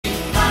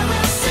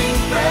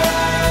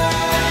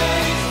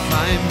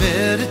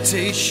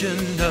meditation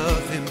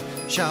of him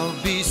shall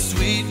be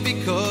sweet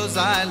because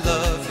I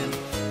love him.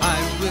 I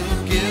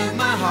will give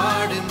my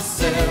heart in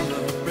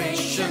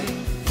celebration,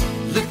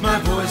 lift my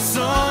voice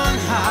on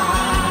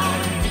high,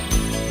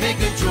 make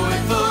a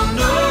joyful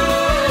noise.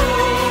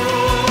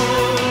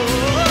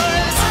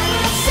 I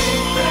will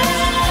sing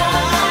praise, I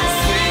will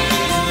sing,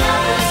 I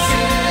will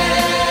sing,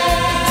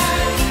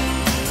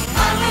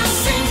 I will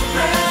sing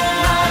praise,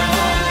 my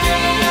whole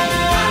being.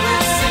 I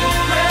will sing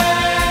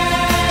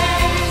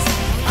praise,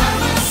 I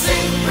will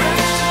sing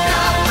praise to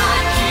God my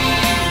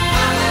King.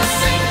 I will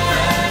sing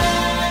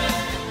praise.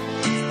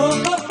 Oh,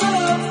 oh, oh,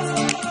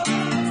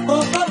 oh,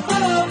 oh, oh.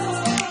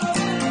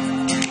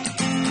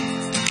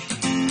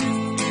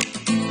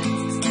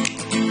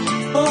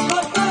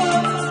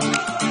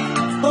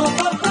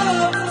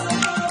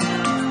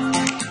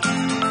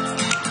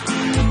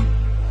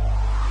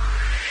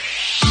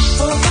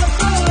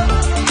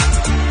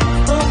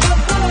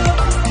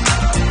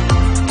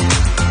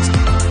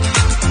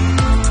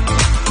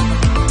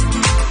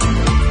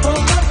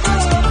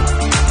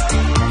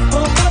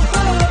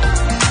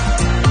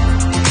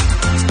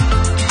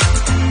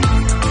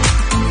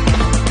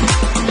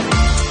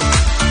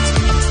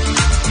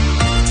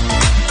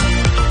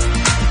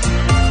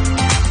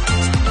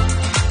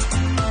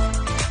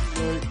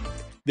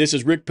 This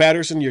is Rick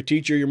Patterson, your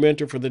teacher, your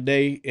mentor for the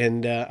day,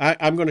 and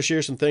I'm going to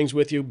share some things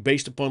with you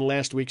based upon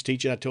last week's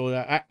teaching. I told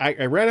you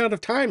I ran out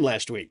of time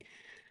last week,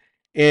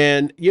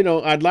 and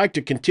I'd like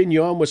to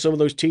continue on with some of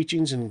those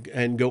teachings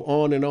and go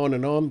on and on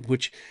and on.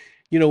 Which,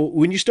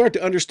 when you start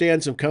to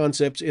understand some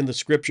concepts in the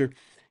Scripture,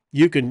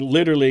 you can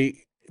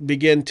literally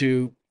begin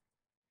to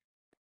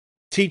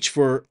teach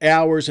for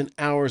hours and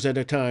hours at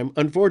a time.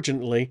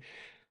 Unfortunately,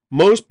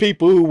 most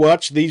people who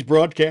watch these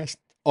broadcasts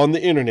on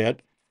the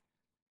internet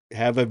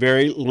have a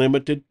very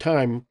limited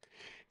time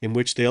in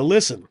which they'll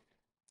listen.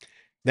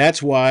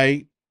 That's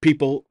why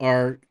people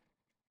are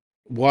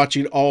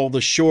watching all the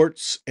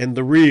shorts and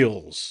the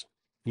reels.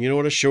 You know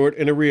what a short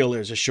and a reel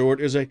is? A short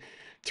is a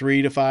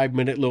 3 to 5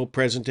 minute little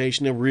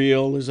presentation. A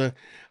reel is a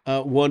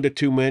 1 to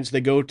 2 minutes.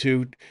 They go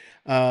to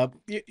the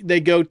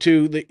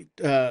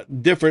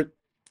different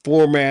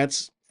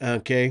formats,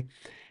 okay,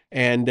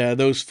 and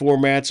those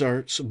formats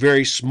are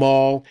very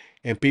small,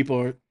 and people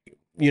are,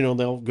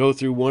 they'll go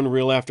through one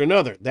reel after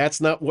another.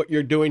 That's not what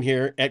you're doing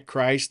here at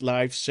Christ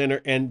Life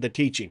Center and the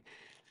teaching.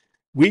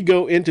 We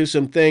go into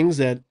some things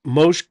that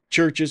most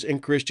churches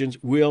and Christians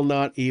will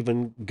not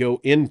even go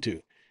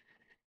into.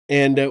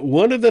 And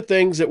one of the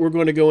things that we're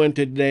going to go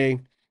into today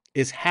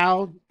is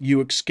how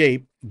you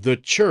escape the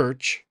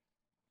church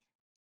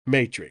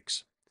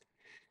matrix.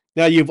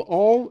 Now, you've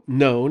all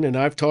known, and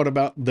I've taught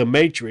about The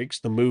Matrix,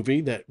 the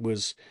movie that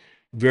was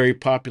very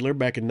popular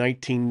back in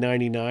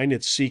 1999.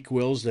 Its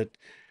sequels, the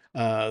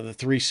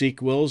 3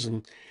 sequels.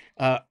 And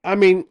I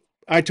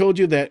told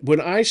you that when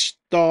I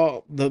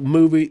saw the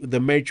movie The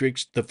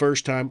Matrix the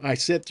first time, I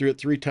sat through it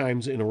 3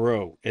 times in a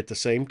row at the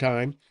same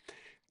time,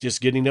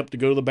 just getting up to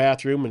go to the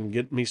bathroom and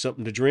get me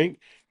something to drink,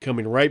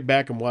 coming right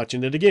back and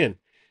watching it again.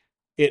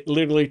 It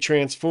literally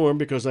transformed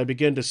because I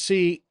began to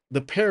see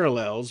the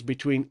parallels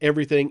between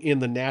everything in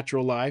the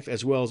natural life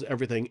as well as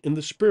everything in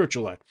the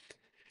spiritual life.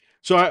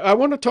 So I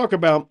want to talk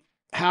about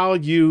how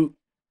you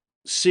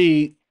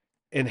see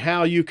and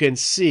how you can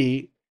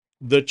see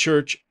the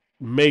church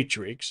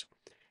matrix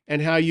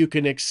and how you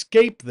can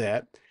escape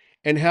that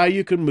and how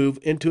you can move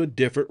into a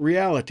different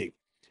reality.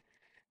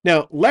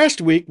 Now, last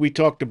week we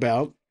talked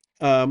about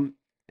in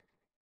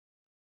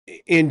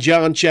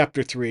John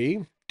chapter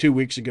 3, 2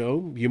 weeks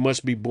ago, you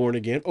must be born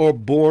again or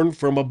born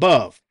from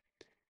above.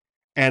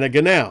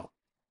 Anaganao.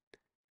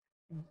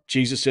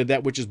 Jesus said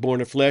that which is born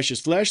of flesh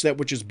is flesh, that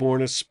which is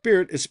born of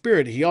spirit is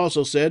spirit. He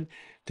also said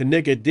to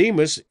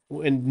Nicodemus,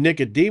 when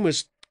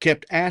Nicodemus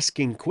kept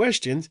asking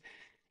questions,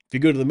 if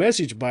you go to the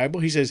Message Bible,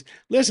 he says,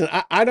 listen,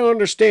 I don't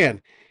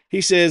understand. He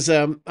says,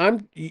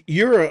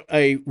 you're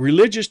a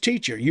religious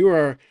teacher. You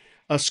are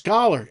a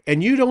scholar,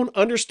 and you don't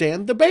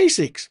understand the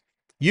basics.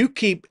 You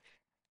keep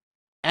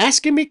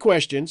asking me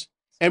questions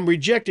and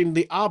rejecting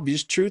the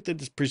obvious truth that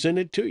is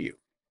presented to you.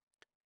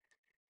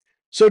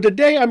 So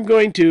today I'm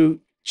going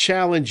to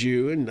challenge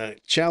you and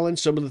challenge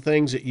some of the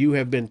things that you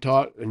have been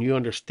taught and you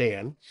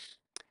understand.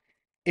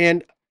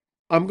 And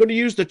I'm going to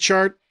use the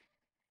chart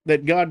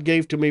that God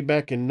gave to me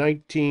back in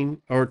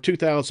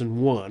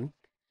 2001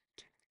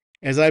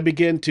 as I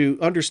begin to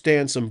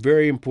understand some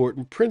very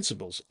important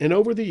principles. And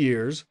over the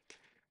years,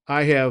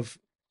 I have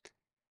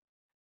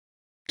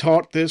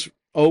taught this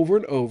over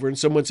and over, and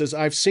someone says,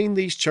 I've seen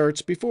these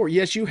charts before.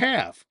 Yes, you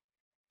have.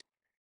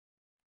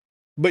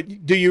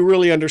 But do you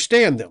really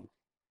understand them?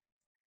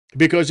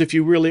 Because if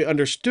you really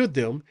understood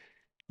them,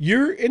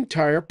 your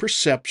entire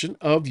perception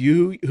of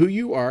you, who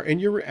you are,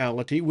 and your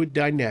reality would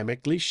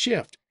dynamically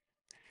shift.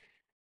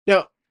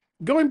 Now,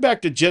 going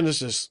back to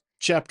Genesis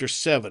chapter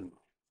 7,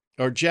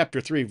 or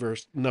chapter 3,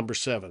 verse number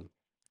 7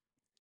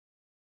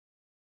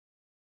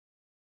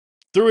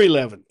 through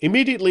 11,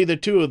 immediately the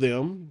two of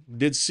them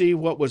did see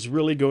what was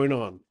really going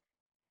on.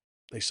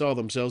 They saw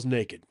themselves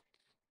naked.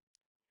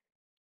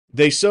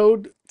 They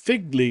sewed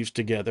fig leaves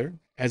together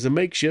as a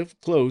makeshift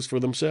clothes for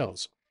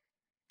themselves.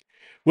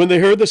 When they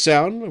heard the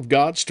sound of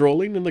God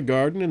strolling in the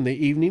garden in the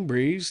evening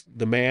breeze,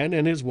 the man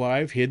and his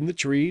wife hid in the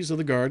trees of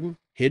the garden,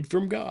 hid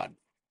from God.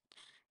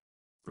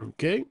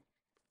 Okay?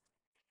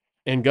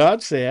 And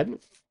God said,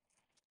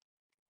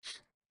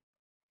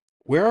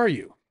 "Where are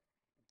you?"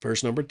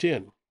 Verse number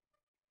 10.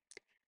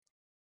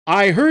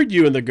 "I heard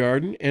you in the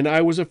garden, and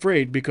I was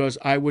afraid because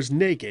I was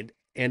naked,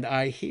 and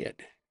I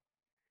hid."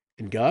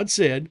 And God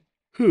said,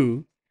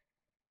 "Who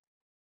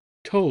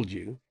told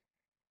you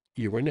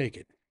you were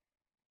naked?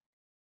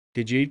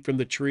 Did you eat from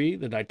the tree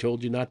that I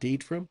told you not to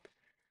eat from?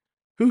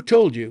 Who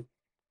told you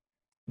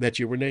that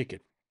you were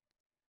naked?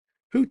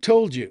 Who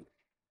told you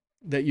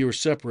that you were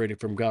separated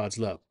from God's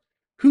love?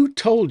 Who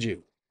told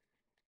you?"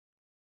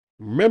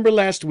 Remember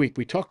last week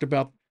we talked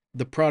about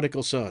the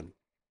prodigal son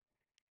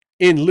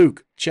in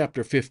Luke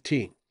chapter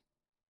 15.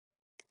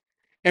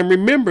 And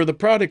remember the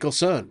prodigal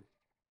son.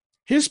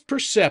 His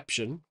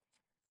perception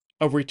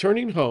of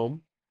returning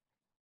home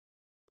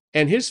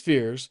and his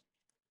fears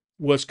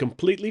was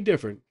completely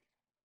different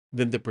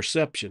than the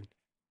perception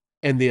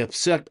and the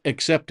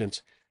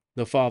acceptance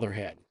the father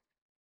had.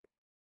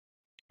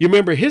 You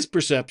remember his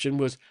perception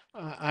was,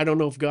 I don't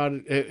know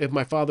if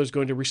my father's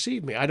going to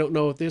receive me. I don't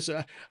know if this,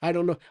 I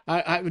don't know.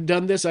 I've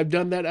done this, I've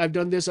done that, I've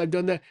done this, I've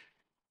done that.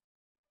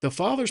 The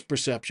father's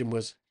perception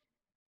was,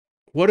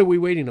 what are we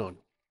waiting on?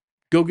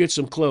 Go get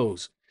some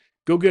clothes.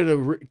 Go get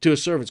to a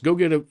servant. Go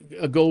get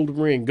a gold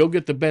ring. Go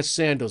get the best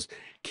sandals.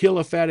 Kill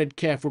a fatted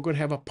calf. We're going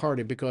to have a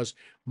party because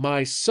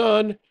my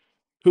son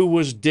who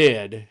was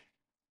dead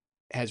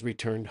has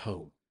returned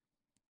home.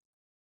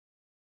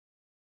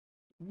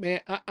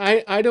 Man,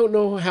 I don't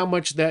know how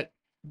much that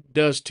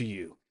does to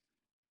you.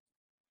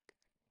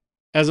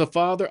 As a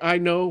father, I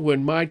know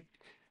when my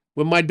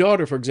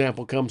daughter, for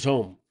example, comes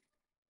home,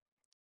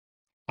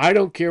 I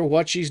don't care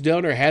what she's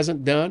done or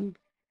hasn't done.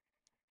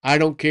 I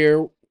don't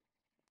care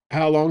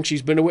how long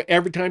she's been away.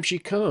 Every time she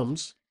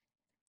comes,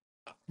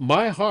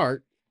 my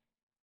heart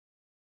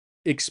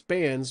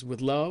expands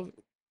with love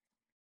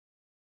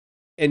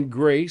and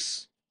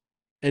grace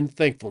and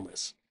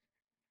thankfulness.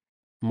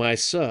 My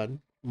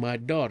son, my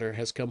daughter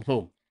has come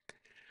home.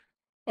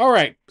 All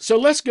right, so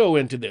let's go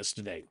into this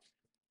today.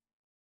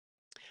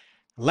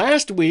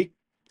 Last week,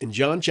 in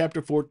John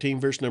chapter 14,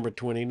 verse number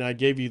 20, and I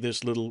gave you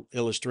this little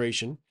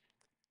illustration.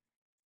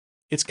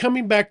 It's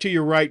coming back to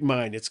your right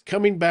mind. It's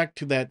coming back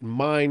to that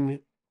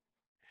mind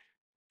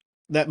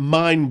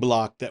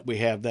block that we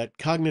have, that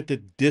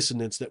cognitive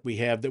dissonance that we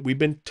have, that we've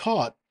been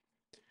taught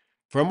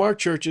from our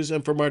churches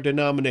and from our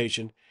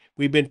denomination.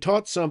 We've been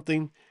taught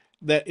something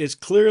that is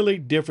clearly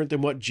different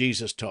than what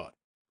Jesus taught.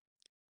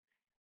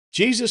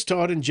 Jesus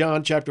taught in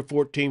John chapter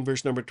 14,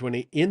 verse number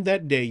 20, "In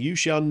that day you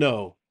shall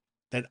know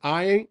that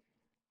I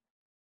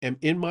am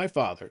in my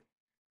Father,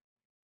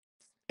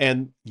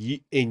 and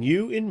you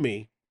in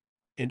me,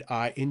 and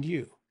I in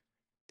you."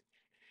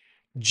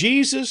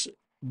 Jesus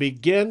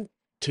began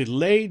to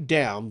lay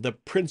down the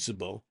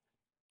principle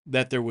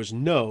that there was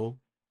no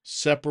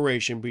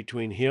separation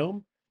between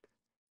him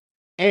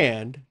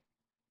and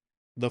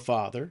the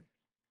Father,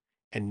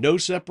 and no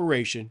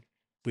separation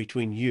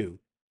between you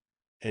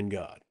and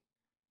God.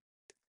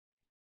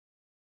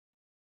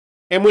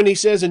 And when he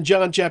says in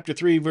John chapter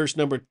 3, verse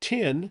number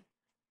 10,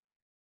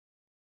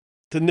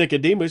 to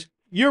Nicodemus,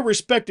 "You're a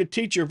respected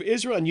teacher of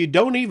Israel, and you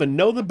don't even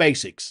know the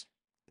basics."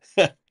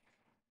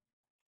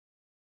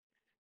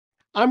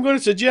 I'm going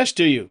to suggest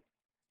to you,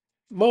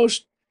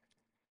 most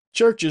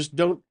churches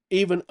don't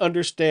even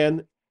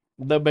understand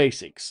the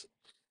basics.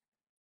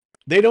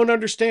 They don't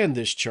understand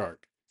this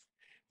chart.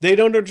 They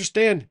don't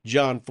understand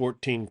John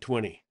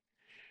 14:20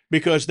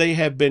 because they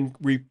have been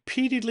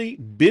repeatedly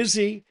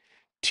busy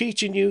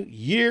teaching you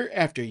year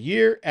after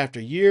year after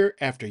year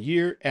after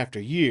year after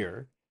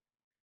year,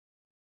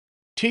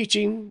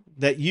 teaching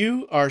that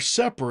you are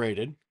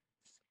separated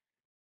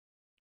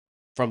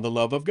from the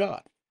love of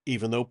God,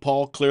 even though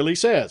Paul clearly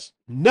says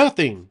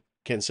nothing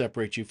can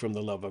separate you from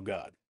the love of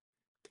God.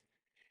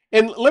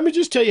 And let me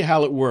just tell you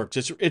how it works.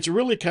 It's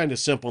really kind of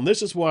simple. And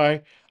this is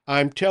why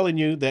I'm telling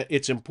you that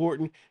it's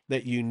important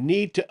that you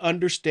need to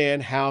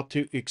understand how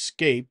to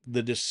escape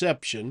the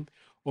deception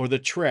or the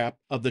trap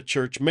of the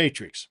church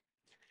matrix.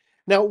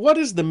 Now, what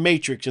is the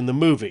matrix in the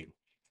movie?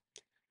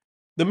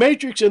 The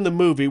matrix in the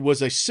movie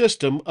was a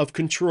system of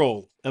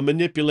control and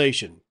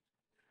manipulation,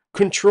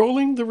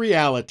 controlling the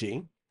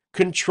reality,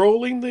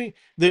 controlling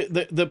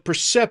the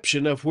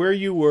perception of where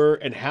you were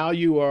and how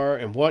you are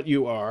and what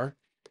you are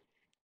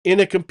in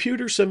a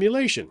computer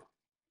simulation.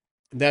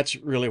 That's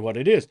really what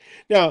it is.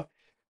 Now,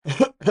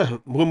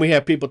 when we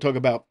have people talk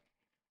about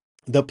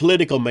the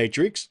political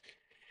matrix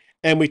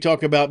and we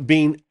talk about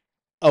being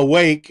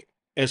awake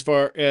as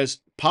far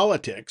as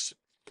politics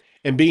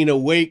and being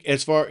awake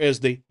as far as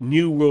the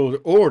New World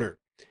Order.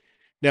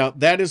 Now,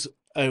 that is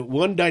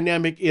one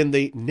dynamic in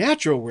the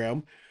natural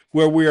realm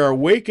where we are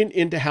awakened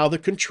into how the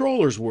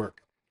controllers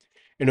work.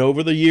 And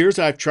over the years,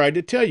 I've tried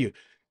to tell you,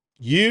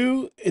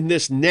 you in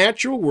this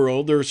natural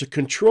world, there's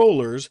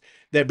controllers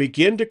that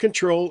begin to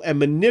control and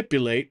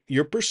manipulate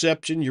your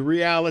perception, your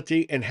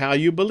reality, and how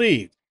you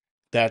believe.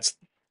 That's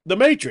the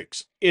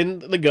matrix in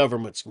the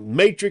government's,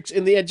 matrix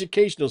in the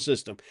educational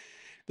system.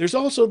 There's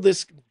also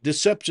this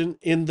deception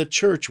in the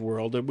church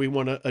world that we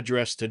want to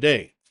address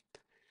today,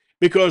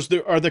 because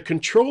there are the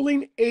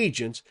controlling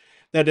agents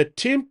that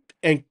attempt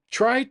and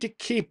try to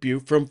keep you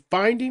from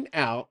finding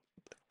out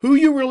who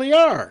you really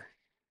are.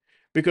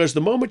 Because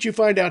the moment you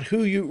find out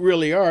who you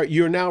really are,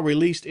 you're now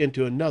released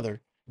into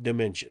another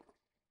dimension.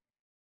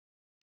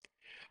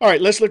 All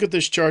right, let's look at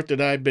this chart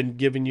that I've been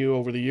giving you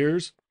over the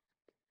years.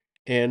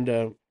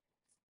 And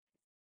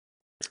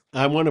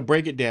I want to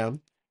break it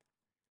down.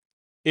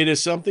 It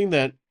is something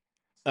that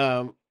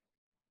um,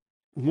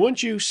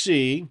 once you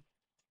see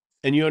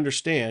and you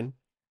understand,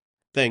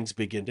 things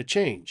begin to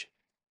change.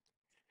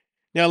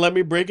 Now, let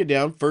me break it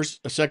down.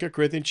 First, 2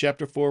 Corinthians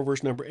chapter 4,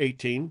 verse number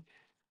 18.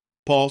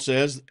 Paul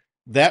says,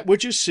 that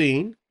which is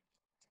seen,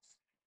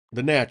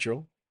 the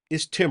natural,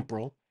 is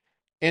temporal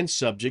and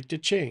subject to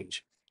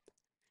change.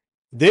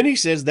 Then he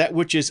says that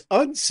which is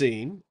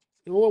unseen.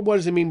 Well, what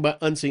does he mean by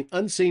unseen?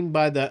 Unseen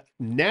by the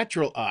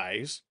natural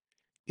eyes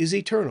is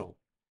eternal,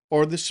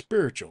 or the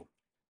spiritual.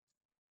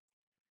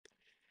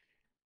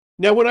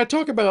 Now, when I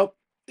talk about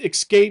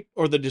escape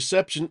or the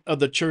deception of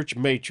the church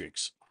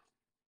matrix,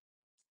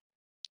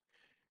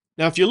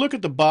 now if you look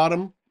at the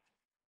bottom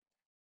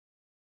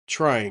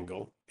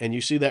triangle and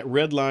you see that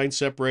red line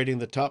separating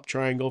the top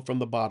triangle from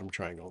the bottom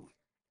triangle,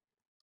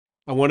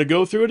 I want to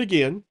go through it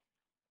again,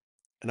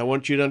 and I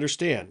want you to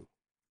understand.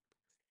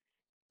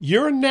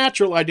 Your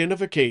natural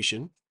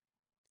identification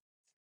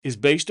is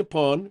based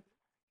upon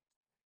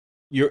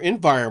your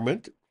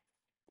environment,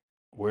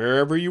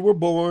 wherever you were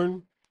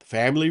born, the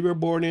family you were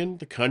born in,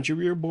 the country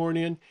you were born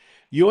in.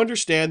 You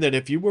understand that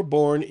if you were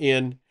born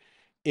in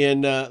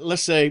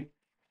let's say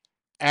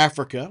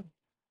Africa,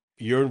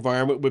 your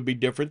environment would be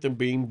different than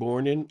being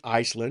born in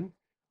Iceland,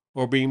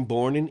 or being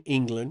born in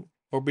England,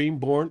 or being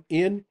born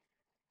in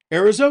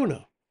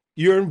Arizona.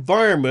 Your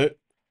environment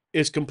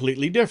is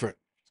completely different.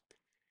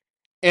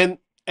 And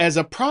as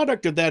a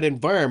product of that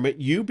environment,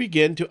 you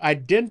begin to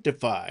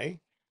identify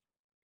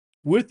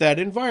with that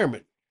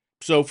environment.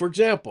 So, for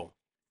example,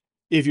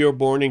 if you're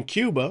born in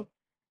Cuba,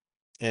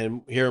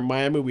 and here in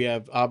Miami, we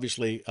have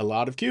obviously a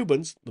lot of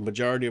Cubans. The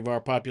majority of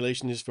our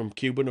population is from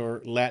Cuban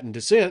or Latin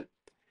descent.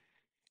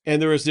 And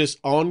there is this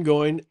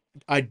ongoing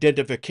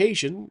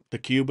identification. The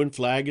Cuban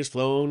flag is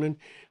flown, and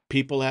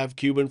people have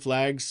Cuban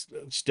flags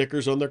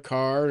stickers on their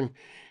car,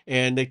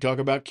 and they talk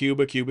about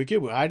Cuba, Cuba,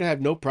 Cuba. I'd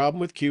have no problem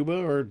with Cuba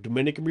or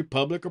Dominican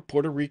Republic or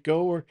Puerto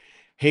Rico or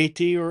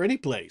Haiti or any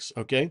place,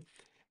 okay?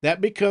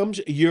 That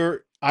becomes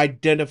your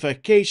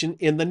identification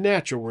in the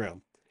natural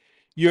realm.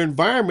 Your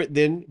environment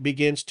then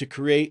begins to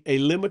create a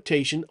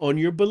limitation on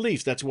your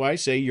beliefs. That's why I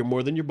say you're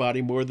more than your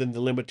body, more than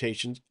the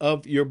limitations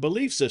of your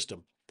belief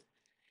system.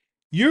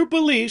 Your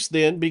beliefs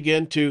then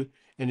begin to,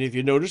 and if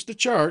you notice the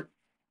chart,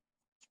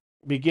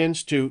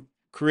 begins to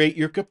create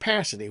your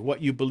capacity,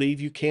 what you believe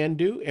you can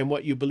do and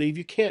what you believe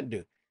you can't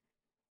do.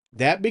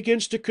 That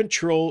begins to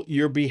control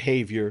your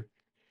behavior.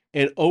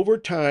 And over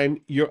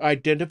time, your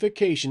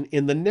identification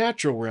in the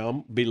natural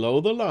realm below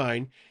the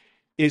line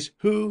is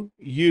who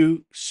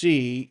you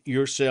see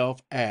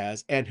yourself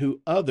as and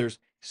who others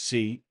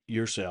see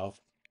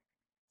yourself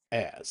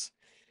as.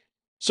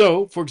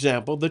 So, for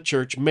example, the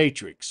church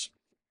matrix.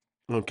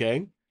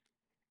 Okay.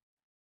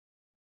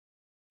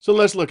 So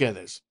let's look at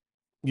this.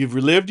 You've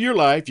relived your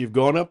life. You've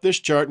gone up this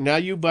chart. Now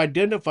you've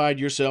identified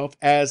yourself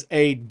as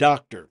a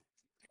doctor.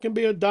 It can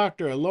be a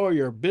doctor, a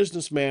lawyer, a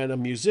businessman, a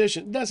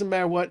musician. It doesn't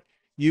matter what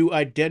you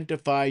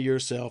identify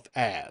yourself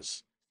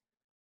as.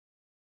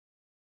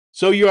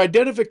 So your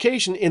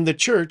identification in the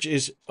church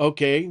is,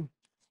 okay,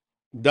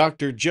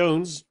 Dr.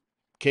 Jones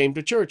came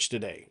to church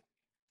today.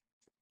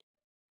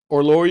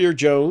 Or Lawyer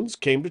Jones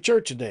came to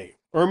church today.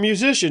 Or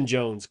Musician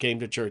Jones came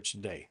to church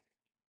today.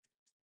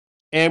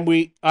 And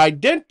we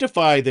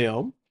identify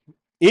them,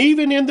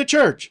 even in the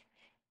church,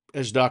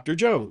 as Dr.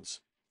 Jones.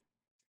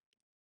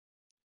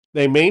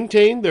 They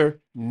maintain their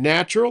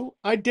natural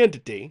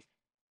identity,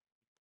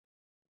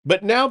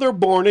 but now they're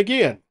born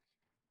again,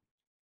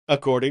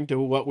 according to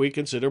what we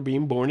consider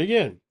being born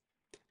again.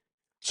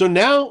 So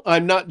now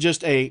I'm not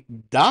just a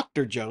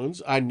Dr.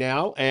 Jones, I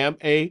now am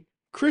a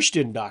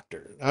Christian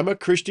doctor. I'm a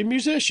Christian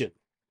musician.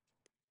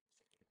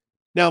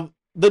 Now,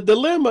 the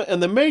dilemma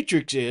and the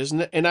matrix is,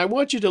 and I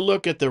want you to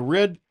look at the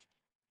red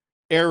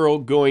arrow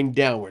going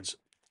downwards.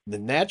 The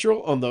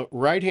natural on the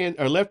right hand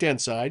or left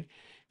hand side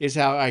is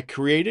how I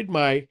created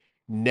my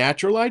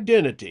natural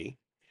identity.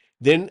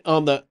 Then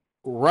on the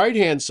right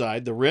hand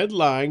side, the red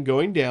line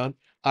going down,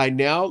 I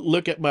now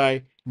look at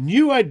my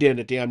new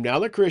identity. I'm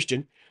now a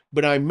Christian,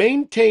 but I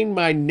maintain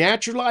my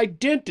natural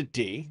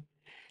identity,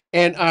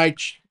 and I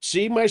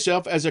see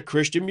myself as a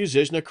Christian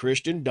musician, a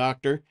Christian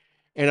doctor,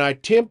 and I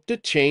attempt to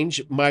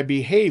change my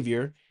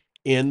behavior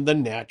in the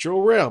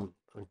natural realm.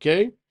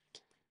 Okay?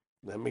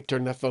 Let me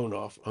turn that phone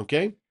off.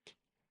 Okay?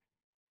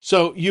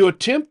 So you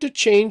attempt to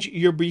change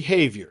your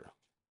behavior.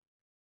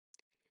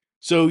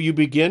 So you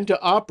begin to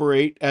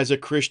operate as a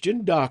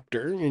Christian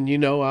doctor, and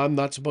I'm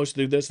not supposed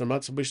to do this, I'm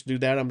not supposed to do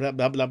that, I'm blah,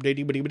 blah, blah, blah,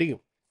 blah, blah,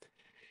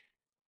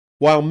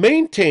 while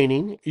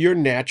maintaining your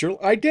natural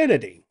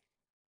identity.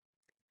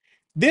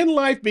 Then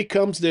life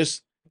becomes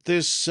this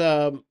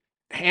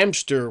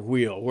hamster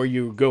wheel where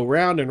you go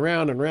round and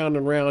round and round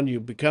and round. You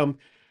become,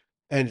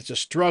 and it's a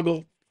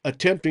struggle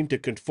attempting to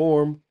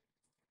conform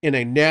in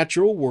a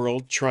natural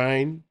world,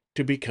 trying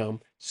to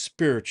become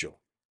spiritual.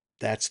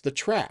 That's the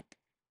trap.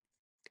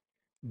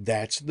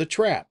 That's the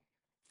trap.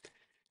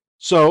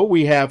 So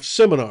we have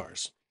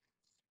seminars: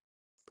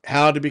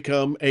 how to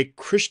become a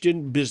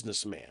Christian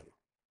businessman,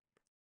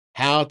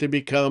 how to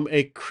become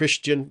a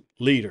Christian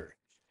leader,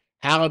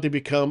 how to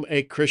become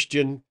a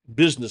Christian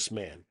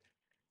businessman,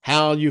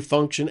 how you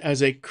function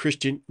as a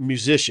Christian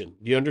musician.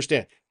 You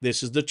understand?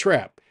 This is the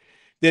trap.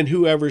 Then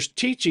whoever's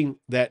teaching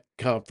that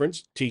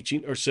conference,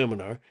 teaching or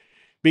seminar,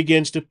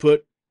 begins to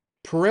put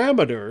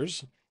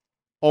parameters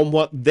on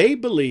what they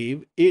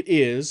believe it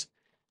is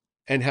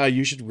and how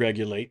you should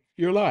regulate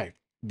your life.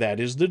 That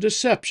is the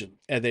deception,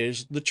 and that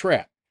is the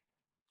trap.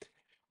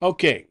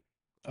 Okay,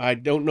 I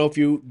don't know if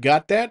you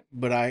got that,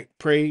 but I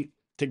pray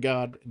to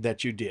God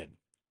that you did.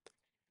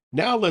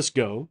 Now let's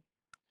go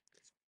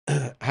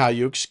how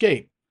you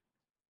escape.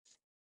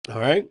 All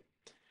right.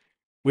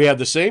 We have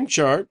the same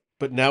chart,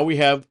 but now we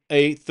have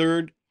a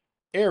third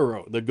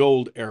arrow, the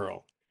gold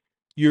arrow,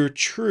 your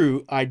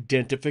true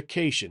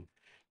identification.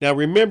 Now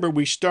remember,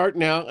 we start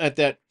now at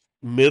that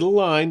middle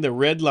line, the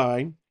red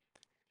line.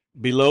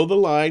 Below the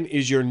line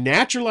is your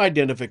natural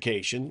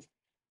identification.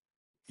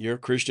 You're a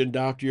Christian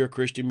doctor, you're a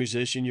Christian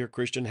musician, you're a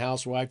Christian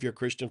housewife, you're a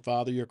Christian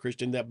father, you're a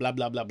Christian that blah,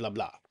 blah, blah, blah,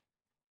 blah.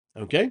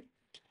 Okay?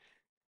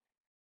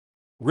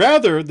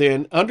 Rather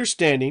than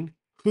understanding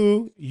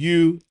who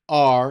you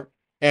are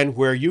and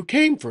where you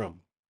came from.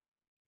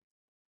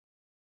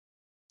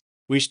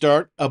 We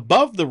start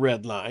above the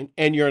red line,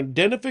 and your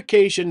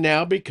identification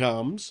now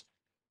becomes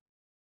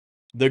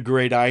the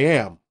great I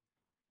am.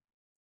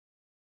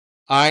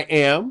 I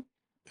am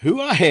who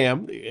I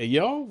am.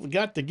 Y'all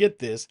got to get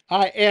this.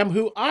 I am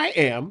who I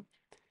am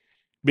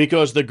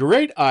because the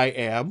great I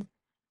am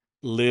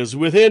lives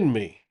within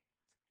me.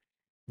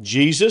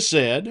 Jesus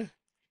said,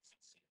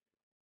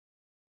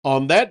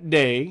 on that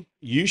day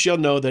you shall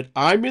know that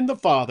I'm in the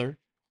Father,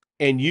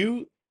 and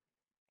you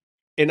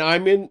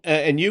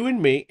and you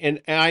in me,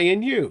 and I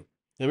in you.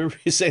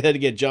 Let me say that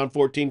again, John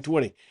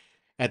 14:20.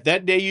 At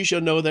that day you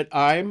shall know that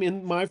I am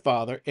in my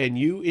Father, and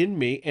you in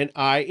me, and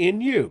I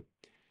in you.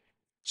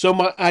 So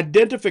my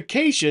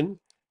identification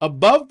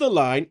above the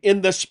line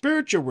in the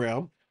spiritual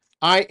realm,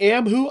 I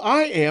am who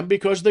I am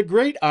because the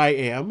great I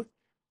am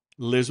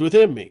lives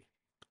within me.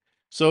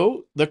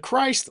 So the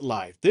Christ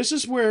life. This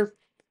is where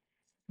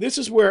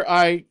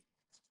I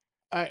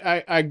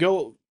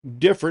go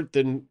different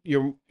than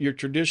your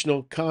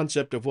traditional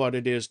concept of what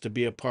it is to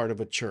be a part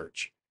of a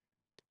church.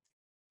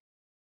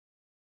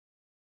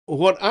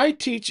 What I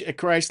teach at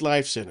Christ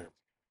Life Center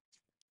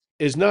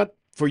is not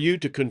for you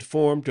to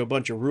conform to a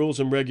bunch of rules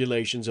and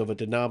regulations of a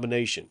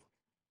denomination,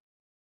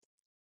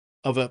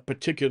 of a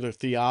particular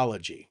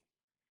theology.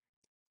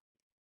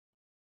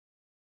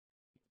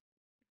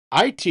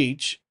 I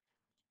teach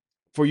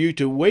for you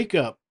to wake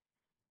up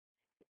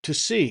to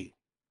see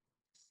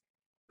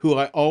who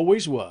I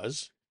always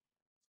was,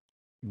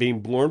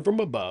 being born from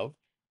above,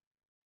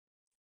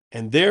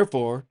 and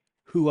therefore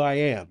who I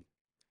am.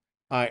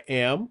 I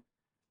am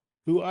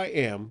who I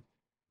am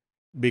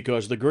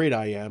because the great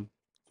I am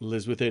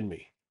lives within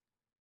me.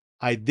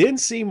 I then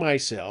see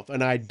myself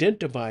and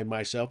identify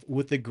myself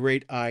with the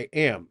great I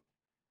am.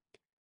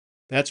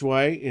 That's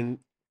why in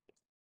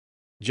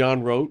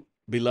John wrote,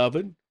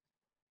 Beloved,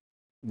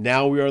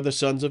 now we are the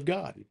sons of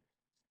God.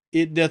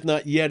 It doth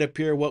not yet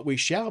appear what we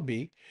shall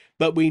be,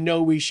 but we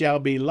know we shall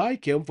be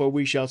like him, for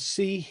we shall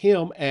see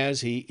him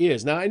as he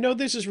is. Now, I know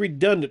this is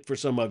redundant for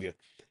some of you,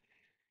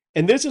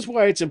 and this is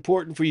why it's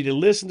important for you to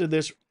listen to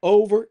this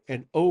over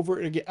and over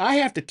again. I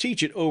have to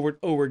teach it over and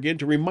over again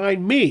to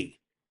remind me,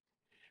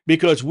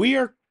 because we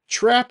are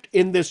trapped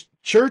in this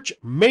church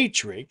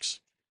matrix,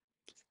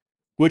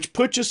 which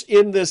puts us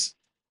in this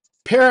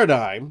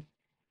paradigm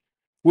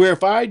where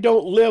if I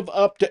don't live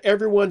up to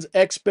everyone's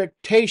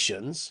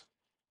expectations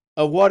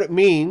of what it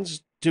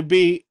means to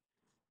be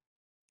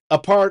a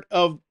part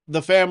of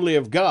the family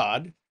of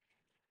God,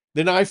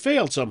 then I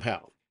failed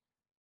somehow.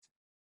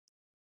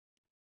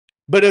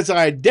 But as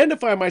I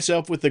identify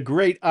myself with the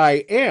great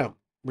I am,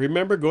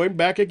 remember, going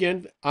back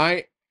again,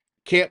 I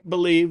can't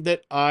believe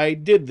that I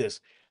did this.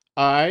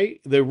 I,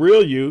 the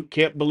real you,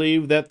 can't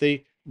believe that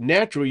the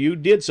natural you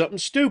did something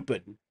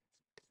stupid.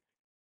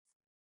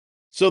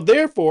 So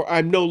therefore,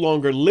 I'm no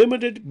longer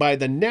limited by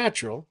the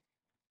natural,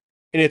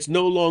 and it's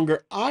no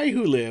longer I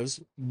who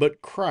lives,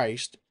 but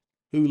Christ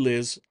who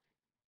lives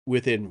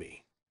within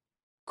me.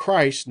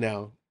 Christ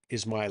now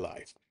is my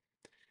life.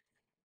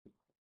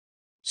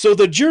 So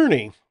the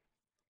journey,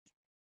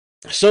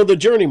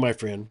 my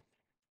friend,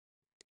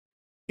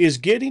 is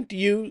getting to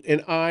you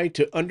and I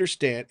to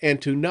understand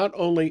and to not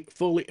only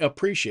fully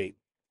appreciate,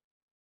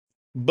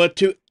 but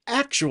to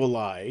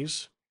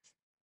actualize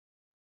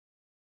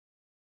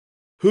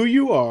who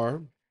you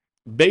are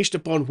based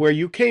upon where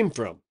you came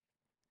from.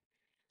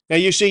 Now,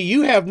 you see,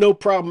 you have no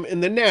problem in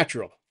the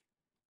natural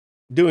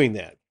doing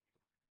that.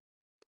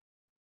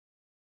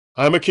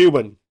 I'm a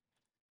Cuban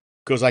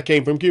because I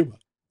came from Cuba.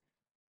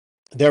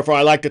 Therefore,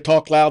 I like to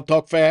talk loud,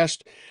 talk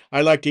fast.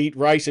 I like to eat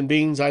rice and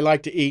beans. I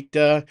like to eat,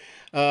 I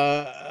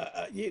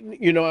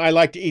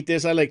like to eat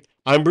this.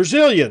 I'm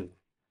Brazilian.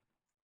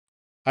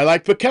 I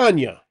like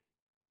picanha.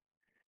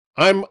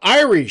 I'm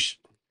Irish.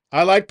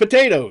 I like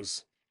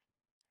potatoes.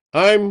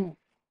 I'm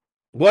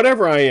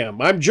whatever I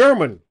am. I'm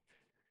German.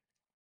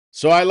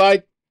 So I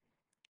like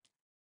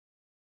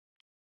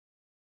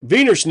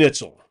Wiener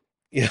Schnitzel.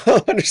 You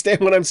know,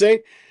 understand what I'm saying?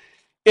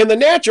 In the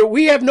natural,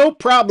 we have no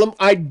problem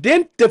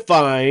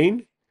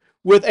identifying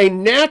with a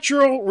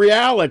natural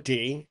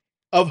reality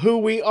of who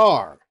we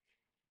are.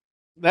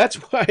 That's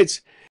why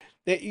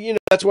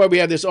that's why we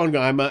have this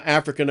ongoing. I'm an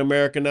African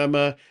American. I'm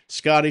a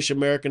Scottish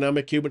American. I'm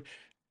a Cuban.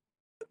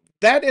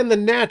 That in the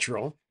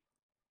natural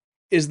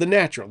is the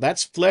natural.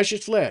 That's flesh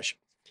is flesh.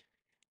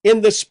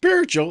 In the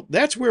spiritual,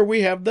 that's where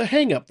we have the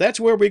hang up. That's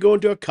where we go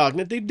into a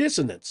cognitive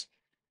dissonance,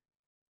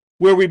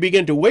 where we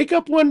begin to wake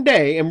up one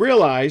day and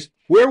realize,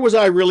 where was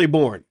I really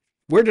born?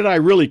 Where did I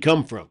really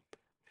come from?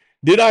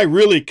 Did I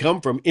really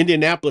come from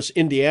Indianapolis,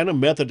 Indiana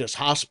Methodist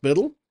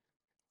Hospital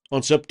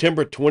on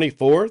September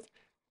 24th?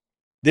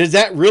 Is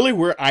that really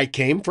where I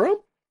came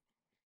from?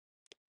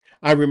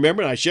 I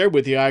remember, and I shared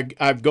with you,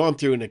 I've gone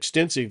through an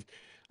extensive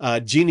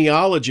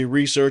genealogy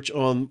research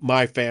on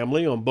my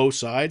family on both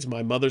sides,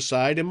 my mother's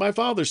side and my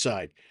father's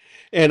side.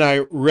 And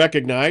I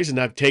recognize, and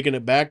I've taken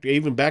it back,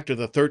 even back to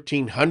the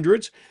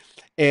 1300s,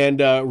 and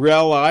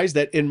realized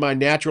that in my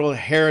natural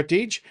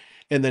heritage,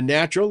 and the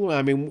natural,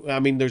 I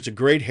mean, there's a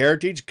great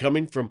heritage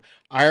coming from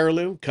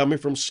Ireland, coming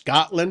from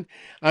Scotland.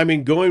 I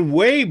mean, going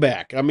way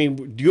back. I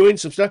mean, doing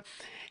some stuff.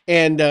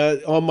 And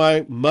on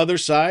my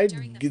mother's side,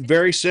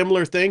 very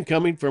similar thing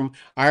coming from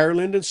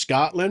Ireland and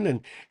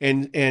Scotland,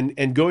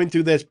 and going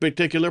through this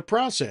particular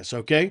process.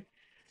 Okay.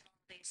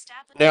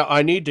 Now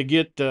I need to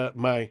get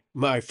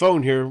my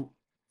phone here,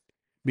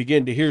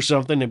 begin to hear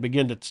something and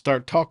begin to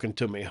start talking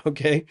to me.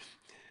 Okay.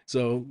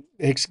 So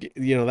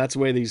that's the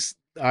way these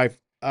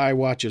I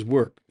watches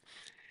work,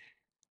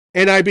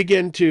 and I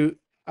begin to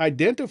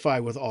identify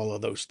with all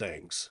of those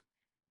things.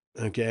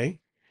 Okay.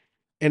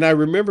 And I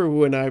remember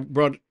when I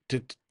brought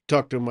to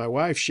talk to my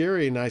wife,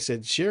 Sherry, and I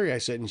said, Sherry, I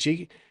said, and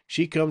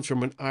she comes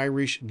from an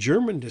Irish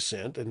German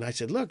descent. And I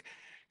said, look,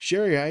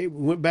 Sherry, I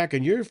went back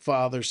on your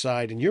father's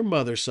side and your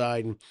mother's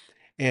side,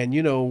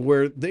 and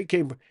where they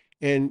came from.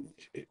 And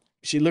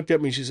she looked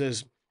at me and she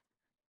says,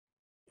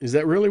 is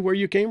that really where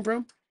you came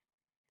from?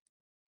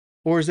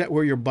 Or is that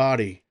where your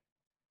body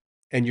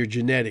and your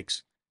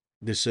genetics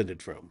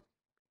descended from?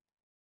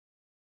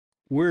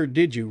 Where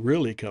did you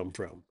really come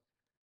from?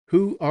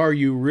 Who are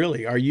you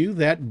really? Are you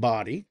that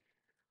body?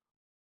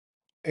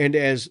 And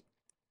as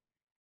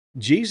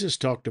Jesus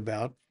talked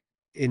about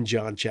in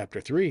John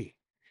chapter 3.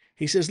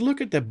 He says, look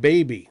at the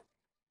baby.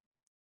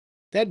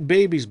 That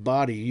baby's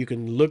body, you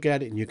can look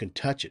at it and you can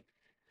touch it.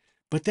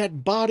 But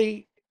that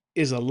body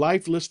is a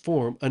lifeless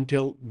form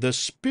until the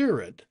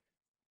spirit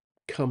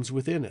comes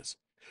within us.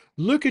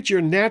 Look at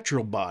your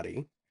natural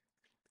body.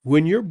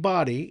 When your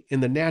body in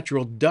the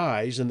natural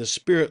dies and the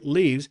spirit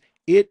leaves,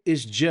 it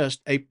is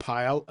just a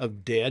pile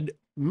of dead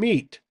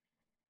meat.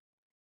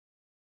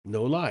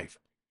 No life.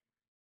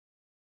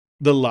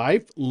 The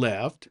life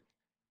left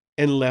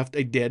and left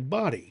a dead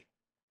body.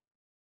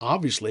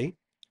 Obviously,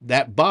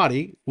 that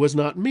body was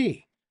not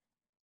me.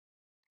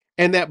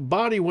 And that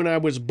body, when I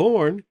was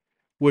born,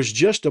 was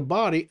just a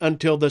body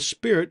until the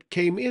Spirit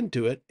came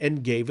into it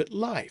and gave it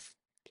life.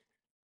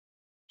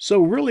 So,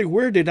 really,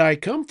 where did I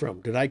come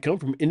from? Did I come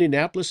from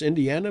Indianapolis,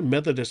 Indiana,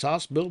 Methodist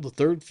Hospital, the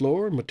third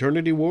floor,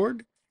 maternity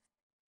ward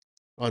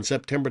on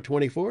September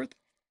 24th?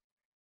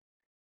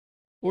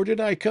 Or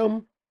did I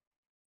come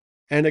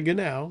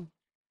Anaganau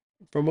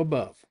from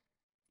above?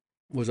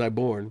 Was I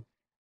born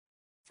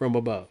from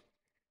above?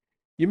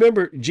 You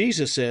remember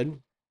Jesus said,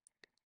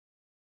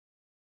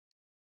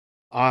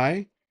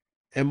 I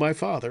and my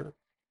Father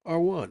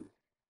are one.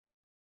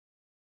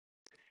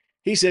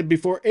 He said,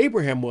 before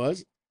Abraham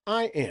was,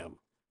 I am.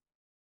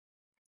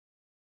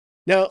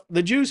 Now,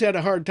 the Jews had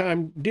a hard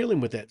time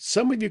dealing with that.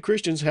 Some of you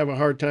Christians have a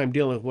hard time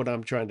dealing with what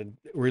I'm trying to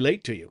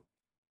relate to you.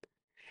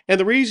 And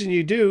the reason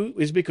you do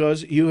is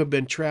because you have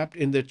been trapped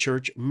in the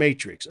church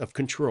matrix of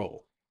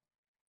control,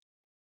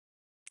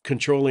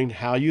 controlling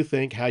how you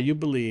think, how you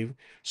believe,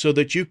 so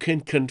that you can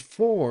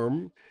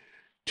conform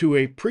to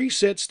a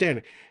preset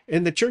standard.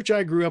 In the church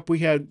I grew up,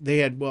 they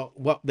had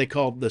what they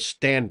called the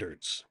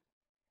standards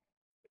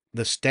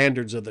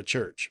of the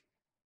church.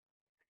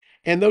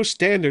 And those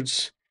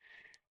standards,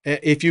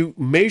 if you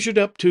measured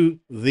up to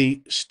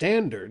the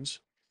standards,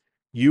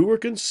 you were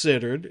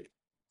considered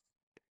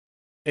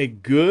a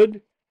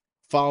good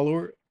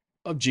follower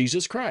of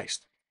Jesus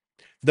Christ.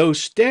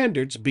 Those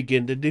standards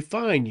begin to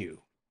define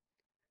you.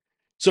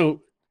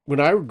 So when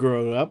I was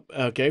growing up,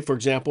 okay, for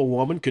example, a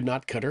woman could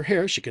not cut her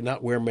hair. She could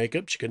not wear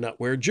makeup. She could not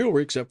wear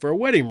jewelry except for a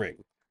wedding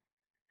ring.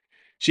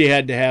 She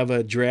had to have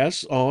a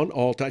dress on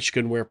all time. She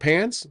couldn't wear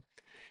pants.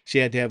 She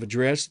had to have a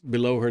dress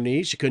below her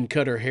knees. She couldn't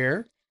cut her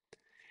hair.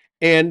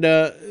 And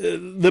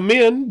the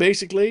men,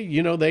 basically,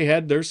 they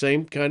had their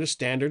same kind of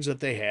standards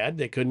that they had.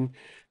 They couldn't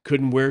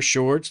wear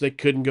shorts. They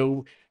couldn't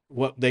go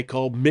what they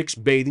called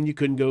mixed bathing. You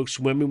couldn't go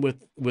swimming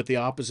with the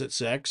opposite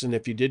sex. And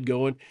if you did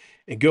go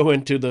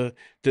into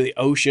the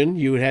ocean,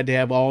 you had to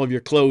have all of your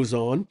clothes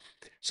on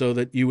so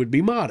that you would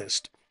be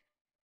modest.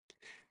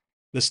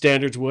 The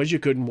standards was you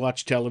couldn't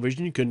watch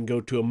television, you couldn't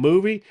go to a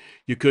movie,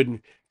 you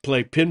couldn't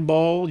play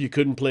pinball, you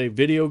couldn't play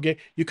video game,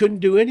 you couldn't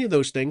do any of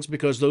those things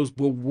because those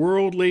were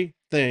worldly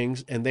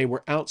things and they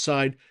were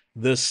outside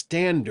the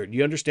standard.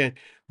 You understand?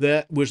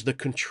 That was the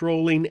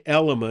controlling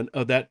element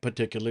of that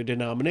particular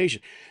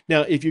denomination.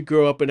 Now, if you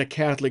grow up in a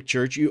Catholic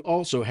church, you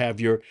also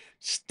have your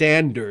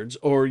standards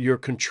or your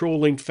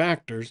controlling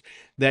factors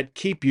that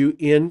keep you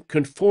in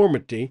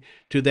conformity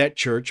to that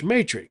church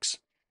matrix.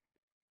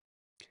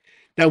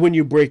 Now, when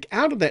you break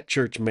out of that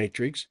church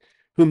matrix,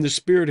 where the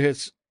Spirit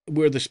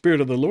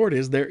of the Lord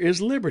is, there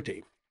is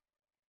liberty.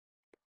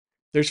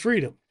 There's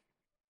freedom.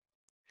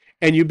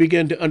 And you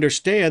begin to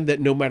understand that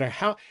no matter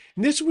how,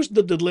 and this was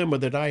the dilemma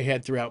that I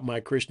had throughout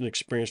my Christian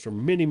experience for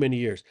many, many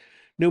years.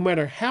 No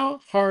matter how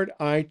hard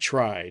I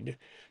tried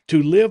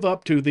to live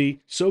up to the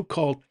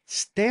so-called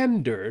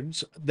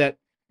standards that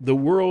the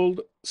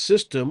world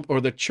system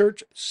or the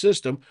church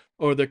system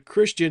or the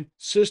Christian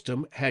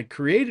system had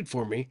created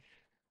for me,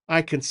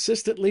 I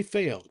consistently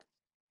failed.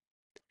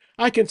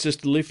 I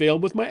consistently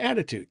failed with my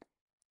attitude.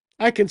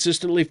 I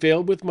consistently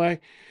failed with my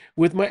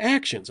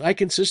actions.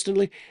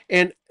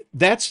 And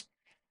that's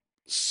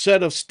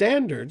set of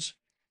standards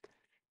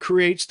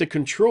creates the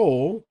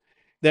control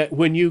that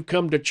when you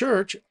come to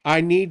church,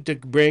 I need to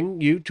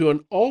bring you to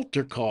an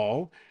altar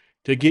call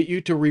to get you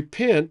to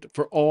repent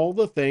for all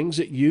the things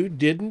that you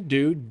didn't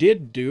do,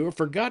 did do, or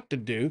forgot to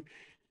do,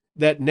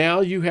 that now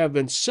you have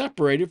been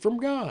separated from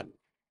God.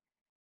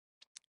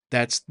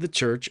 That's the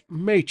church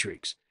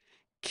matrix,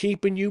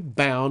 keeping you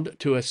bound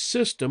to a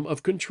system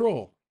of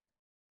control.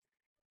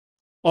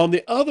 On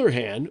the other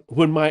hand,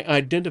 when my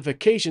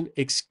identification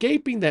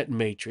escaping that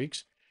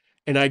matrix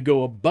and I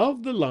go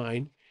above the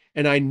line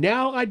and I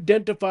now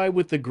identify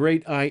with the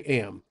great I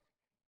am,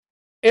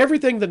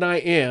 everything that I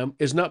am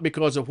is not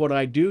because of what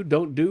I do,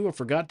 don't do, or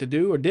forgot to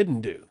do, or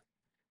didn't do.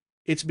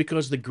 It's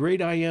because the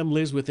great I am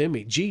lives within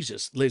me.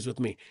 Jesus lives with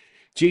me.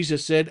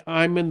 Jesus said,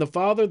 I'm in the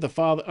Father,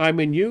 I'm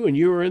in you, and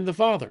you are in the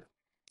Father.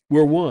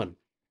 We're one.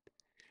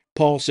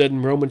 Paul said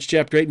in Romans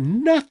chapter 8,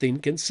 nothing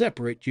can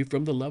separate you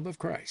from the love of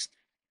Christ.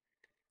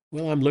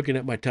 Well, I'm looking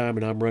at my time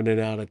and I'm running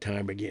out of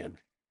time again.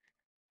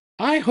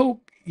 I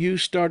hope you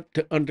start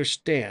to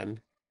understand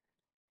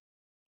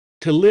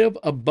to live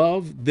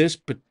above this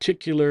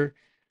particular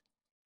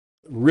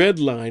red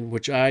line,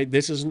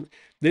 this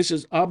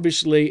is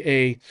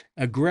obviously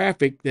a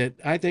graphic that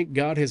I think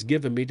God has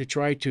given me to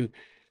try to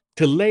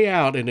lay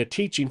out in a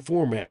teaching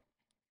format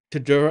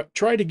to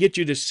try to get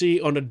you to see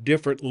on a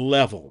different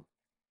level.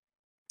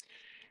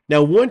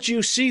 Now, once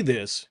you see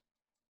this,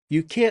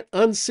 you can't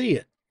unsee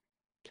it.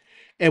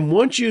 And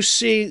once you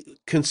see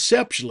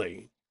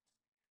conceptually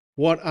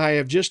what I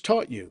have just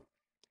taught you,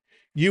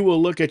 you will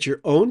look at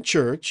your own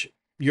church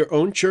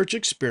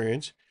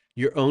experience,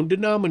 your own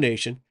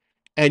denomination,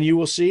 and you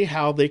will see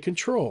how they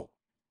control.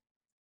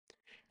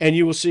 And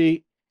you will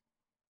see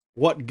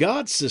what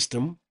God's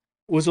system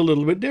was a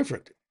little bit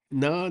different.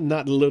 No,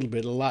 not a little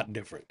bit, a lot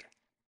different.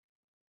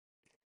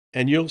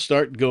 And you'll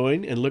start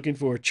going and looking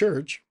for a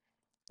church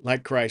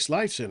like Christ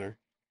Life Center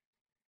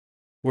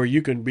where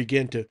you can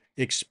begin to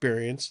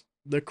experience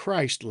the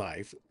Christ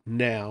life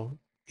now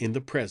in the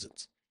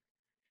presence.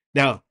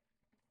 Now,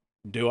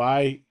 do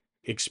I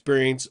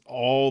experience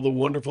all the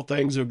wonderful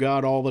things of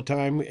God all the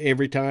time,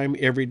 every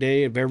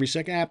day, of every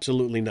second?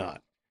 Absolutely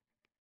not.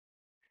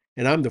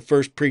 And I'm the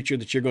first preacher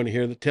that you're going to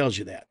hear that tells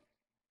you that.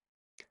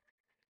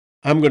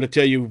 I'm going to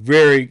tell you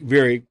very,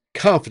 very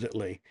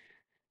confidently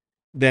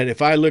that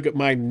if I look at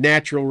my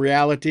natural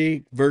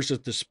reality versus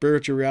the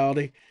spiritual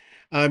reality,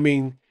 I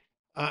mean,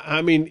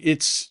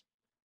 it's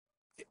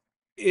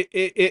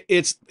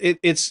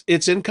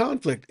it's in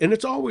conflict, and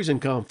it's always in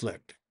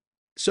conflict.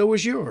 So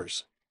is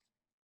yours.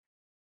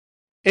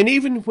 And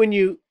even when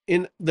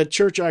in the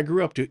church I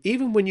grew up to,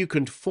 even when you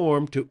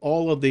conform to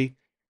all of the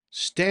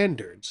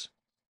standards,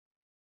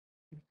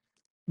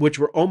 which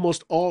were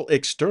almost all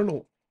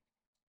external,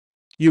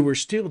 you were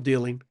still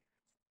dealing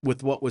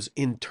with what was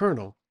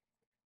internal,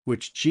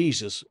 which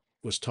Jesus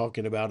was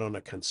talking about on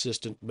a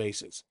consistent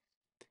basis.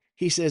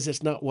 He says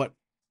it's not what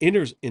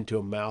enters into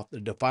a mouth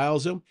that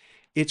defiles him,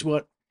 it's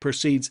what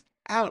proceeds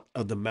out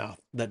of the mouth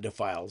that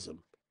defiles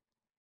him.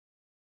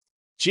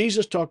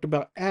 Jesus talked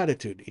about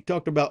attitude. He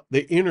talked about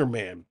the inner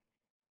man.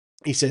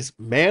 He says,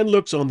 man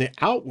looks on the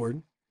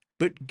outward,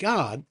 but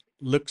God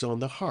looks on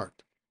the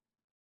heart.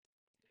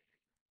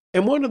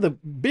 And one of the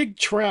big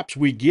traps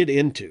we get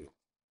into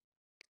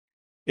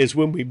is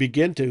when we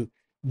begin to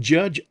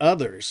judge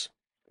others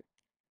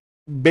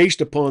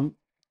based upon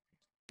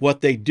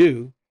what they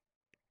do,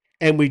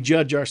 and we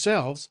judge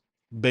ourselves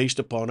based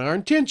upon our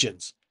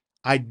intentions.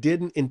 I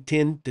didn't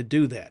intend to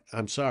do that.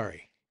 I'm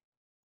sorry.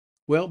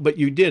 Well, but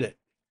you did it.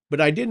 But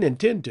I didn't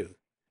intend to.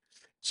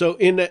 So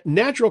in a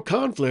natural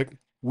conflict,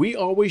 we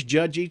always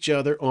judge each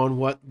other on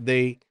what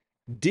they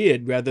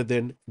did rather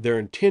than their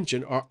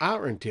intention or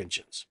our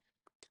intentions.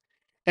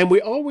 And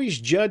we always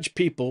judge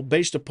people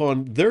based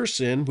upon their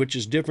sin, which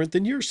is different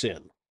than your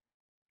sin.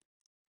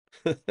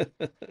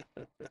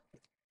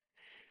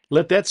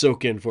 Let that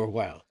soak in for a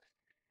while.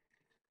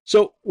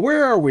 So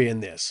where are we in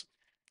this?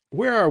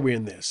 Where are we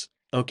in this?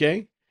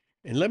 Okay.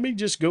 And let me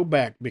just go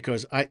back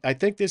because I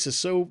think this is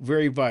so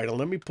very vital.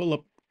 Let me pull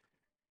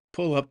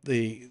up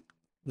the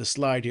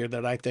slide here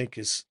that I think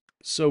is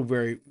so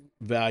very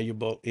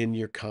valuable in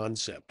your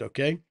concept.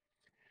 Okay.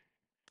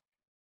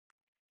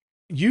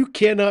 You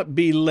cannot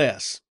be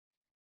less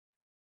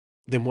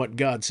than what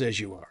God says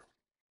you are.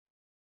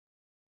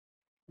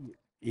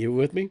 You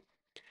with me?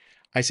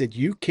 I said,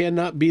 you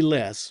cannot be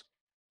less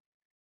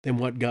than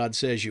what God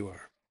says you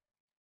are.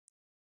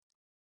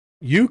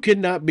 You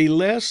cannot be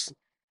less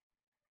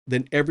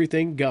than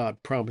everything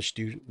God promised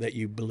you that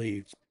you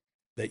believe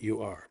that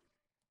you are.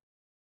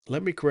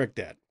 Let me correct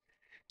that.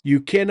 You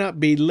cannot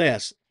be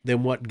less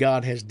than what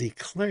God has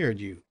declared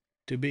you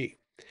to be.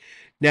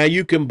 Now,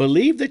 you can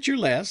believe that you're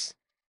less.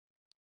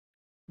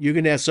 You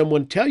can have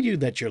someone tell you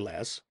that you're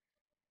less,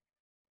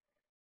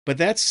 but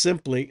that's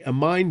simply a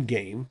mind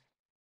game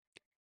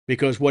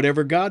because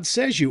whatever God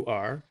says you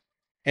are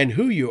and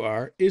who you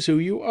are is who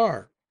you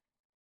are.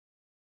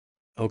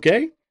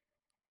 Okay?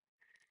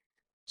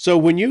 So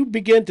when you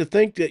begin to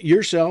think that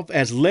yourself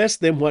as less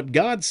than what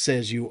God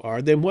says you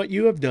are, then what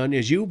you have done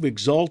is you've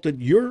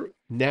exalted your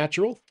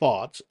natural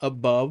thoughts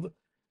above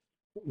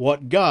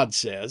what God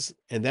says,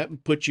 and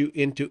that puts you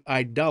into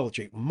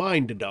idolatry,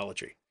 mind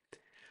idolatry.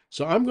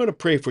 So I'm going to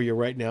pray for you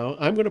right now.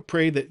 I'm going to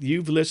pray that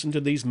you've listened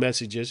to these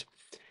messages.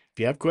 If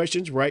you have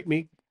questions, write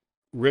me,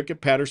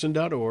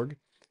 rick@patterson.org.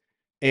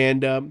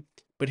 And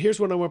but here's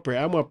what I want to pray.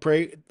 I want to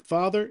pray,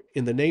 Father,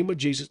 in the name of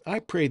Jesus, I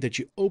pray that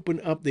you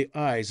open up the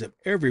eyes of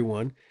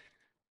everyone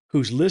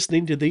who's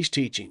listening to these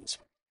teachings.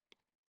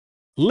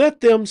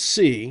 Let them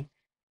see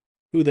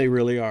who they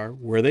really are,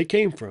 where they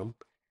came from,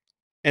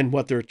 and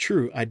what their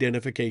true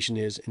identification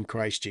is in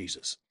Christ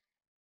Jesus.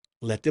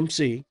 Let them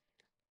see,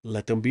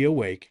 let them be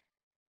awake.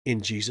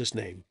 In Jesus'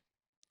 name,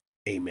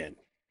 amen.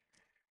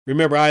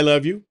 Remember, I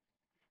love you.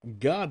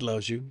 God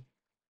loves you.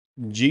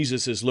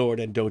 Jesus is Lord,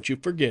 and don't you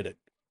forget it.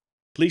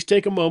 Please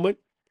take a moment,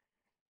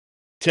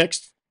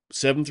 text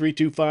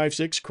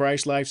 73256,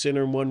 Christ Life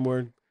Center in one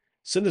word.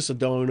 Send us a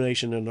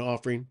donation and an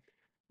offering.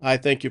 I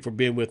thank you for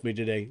being with me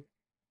today.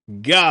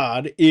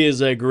 God is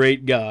a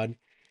great God,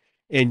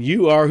 and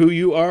you are who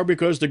you are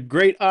because the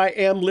great I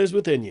Am lives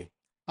within you.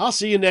 I'll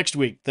see you next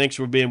week. Thanks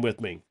for being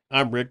with me.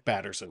 I'm Rick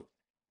Patterson.